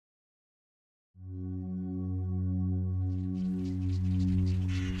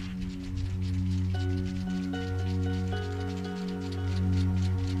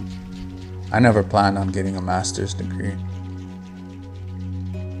I never planned on getting a master's degree.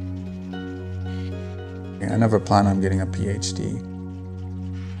 I never planned on getting a PhD.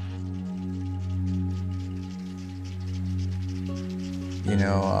 You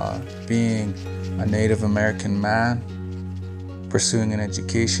know, being a Native American man, pursuing an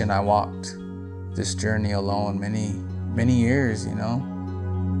education, I walked this journey alone many years, you know.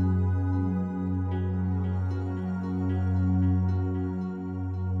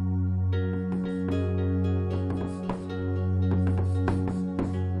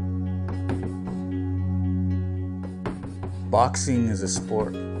 Boxing is a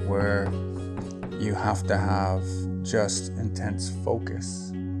sport where you have to have just intense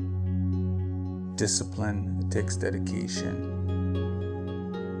focus, discipline, it takes dedication.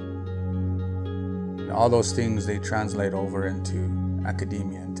 And all those things, they translate over into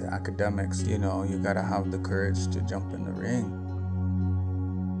academia, into academics. You know, you gotta have the courage to jump in the ring.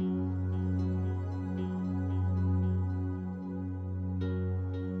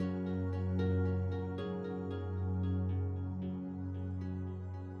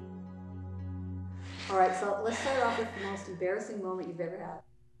 All right, so let's start off with the most embarrassing moment you've ever had.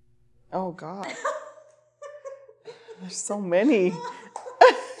 Oh, God. There's so many.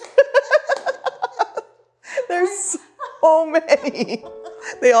 There's so many.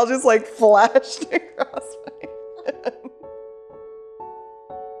 They all just like flashed across my head.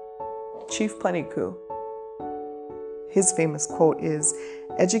 Chief Plentycoo. His famous quote is,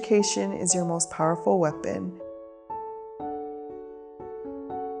 "Education is your most powerful weapon.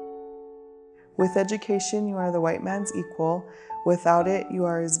 With education, you are the white man's equal. Without it, you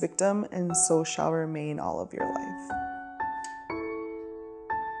are his victim, and so shall remain all of your life."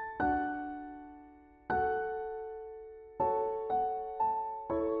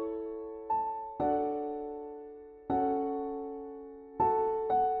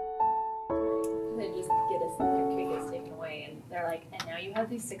 They just get us, their kid gets taken away, and they're like, and now you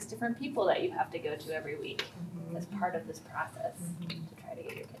have these 6 different people that you have to go to every week as part of this process to try to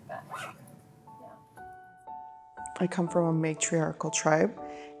get your kid back. I come from a matriarchal tribe,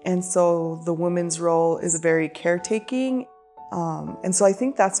 and so the women's role is very caretaking. And so I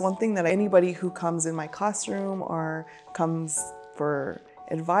think that's one thing that anybody who comes in my classroom or comes for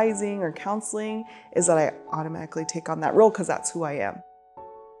advising or counseling is that I automatically take on that role because that's who I am.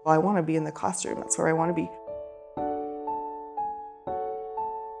 Well, I want to be in the classroom. That's where I want to be.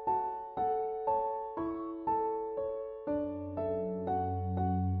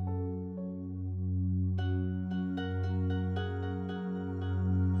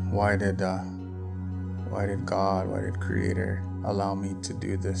 Why did God, why did Creator allow me to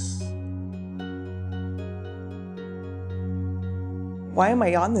do this? Why am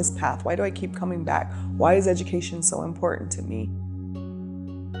I on this path? Why do I keep coming back? Why is education so important to me?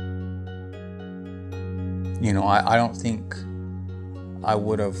 You know, I don't think I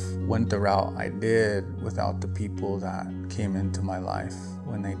would have went the route I did without the people that came into my life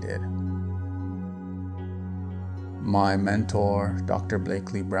when they did. My mentor, Dr.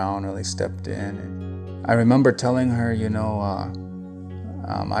 Blakely Brown, really stepped in. I remember telling her, you know,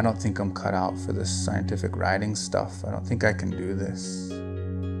 I don't think I'm cut out for this scientific writing stuff. I don't think I can do this.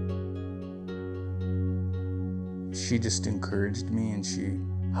 She just encouraged me, and she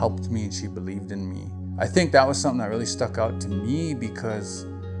helped me, and she believed in me. I think that was something that really stuck out to me, because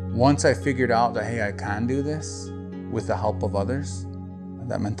once I figured out that, hey, I can do this with the help of others,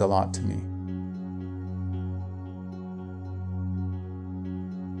 that meant a lot to me.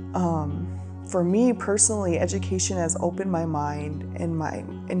 For me personally, education has opened my mind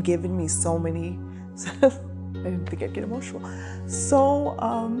and given me so many, I didn't think I'd get emotional, so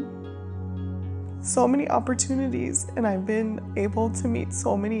many opportunities, and I've been able to meet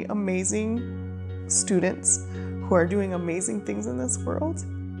so many amazing students who are doing amazing things in this world.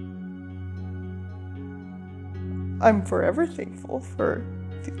 I'm forever thankful for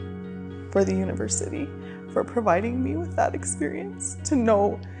the university for providing me with that experience, to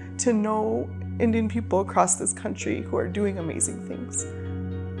know Indian people across this country who are doing amazing things.